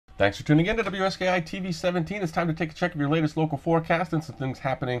Thanks for tuning in to WSKI TV 17. It's time to take a check of your latest local forecast and some things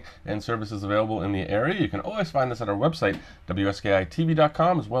happening and services available in the area. You can always find this at our website,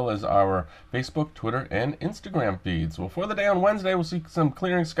 WSKITV.com, as well as our Facebook, Twitter, and Instagram feeds. Well, for the day on Wednesday, we'll see some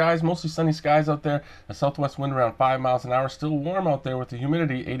clearing skies, mostly sunny skies out there. A southwest wind around 5 miles an hour. Still warm out there with the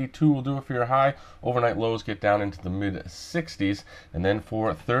humidity. 82 will do it for your high. Overnight lows get down into the mid-60s. And then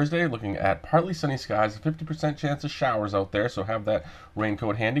for Thursday, looking at partly sunny skies, a 50% chance of showers out there, so have that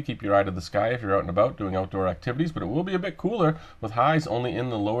raincoat handy. Keep your eye to the sky if you're out and about doing outdoor activities, but it will be a bit cooler with highs only in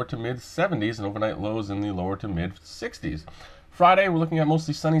the lower to mid 70s and overnight lows in the lower to mid 60s. Friday, we're looking at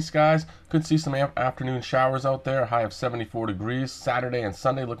mostly sunny skies. Could see some afternoon showers out there, a high of 74 degrees. Saturday and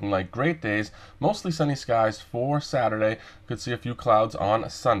Sunday looking like great days. Mostly sunny skies for Saturday. Could see a few clouds on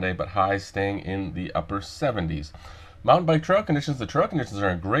Sunday, but highs staying in the upper 70s. Mountain bike trail conditions. The trail conditions are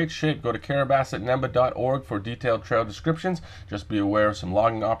in great shape. Go to carabassetnemba.org for detailed trail descriptions. Just be aware of some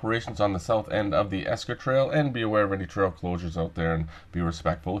logging operations on the south end of the Esker Trail, and be aware of any trail closures out there, and be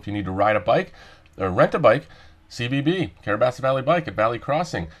respectful. If you need to ride a bike or rent a bike, CVB, Carabasset Valley Bike at Valley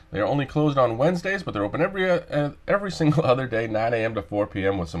Crossing. They are only closed on Wednesdays, but they're open every single other day, 9 a.m. to 4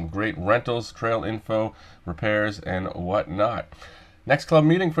 p.m. with some great rentals, trail info, repairs, and whatnot. Next club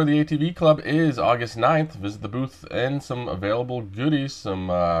meeting for the ATV Club is August 9th. Visit the booth and some available goodies, some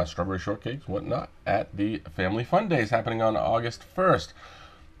strawberry shortcakes, whatnot, at the Family Fun Days happening on August 1st.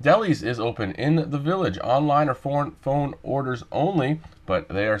 Deli's is open in the village, online or phone orders only, but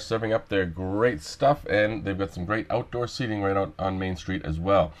they are serving up their great stuff, and they've got some great outdoor seating right out on Main Street as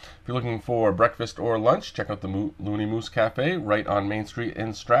well. If you're looking for breakfast or lunch, check out the Looney Moose Cafe right on Main Street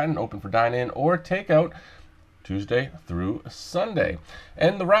in Stratton, open for dine-in or takeout Tuesday through Sunday.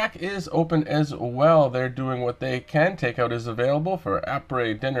 And the Rack is open as well. They're doing what they can. Takeout is available for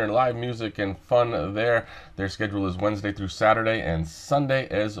après dinner, live music, and fun there. Their schedule is Wednesday through Saturday and Sunday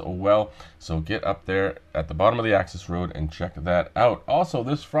as well. So get up there at the bottom of the access road and check that out. Also,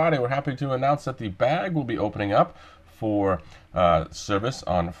 this Friday, we're happy to announce that the Bag will be opening up for service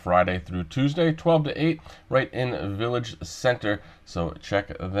on Friday through Tuesday, 12 to 8, right in Village Center. So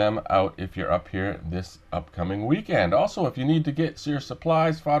check them out if you're up here this upcoming weekend. Also, if you need to get your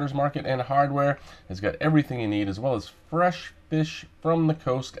supplies, Fodder's Market and Hardware has got everything you need, as well as fresh fish from the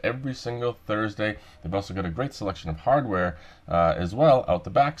coast every single Thursday. They've also got a great selection of hardware as well out the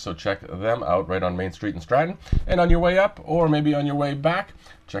back, so check them out right on Main Street in Stratton. And on your way up, or maybe on your way back,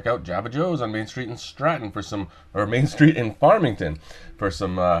 check out Java Joe's on Main Street in Stratton for some, or Main Street in Farmington for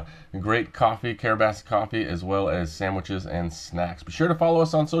some great coffee, Carabasset coffee, as well as sandwiches and snacks. Be sure to follow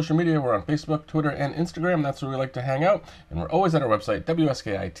us on social media. We're on Facebook, Twitter, and Instagram. That's where we like to hang out. And we're always at our website,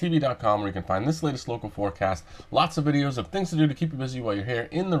 WSKITV.com, where you can find this latest local forecast, lots of videos of things to do to keep you busy while you're here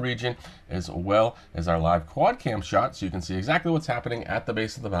in the region, as well as our live quad cam shot, so you can see exactly what's happening at the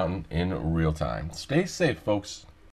base of the mountain in real time. Stay safe, folks.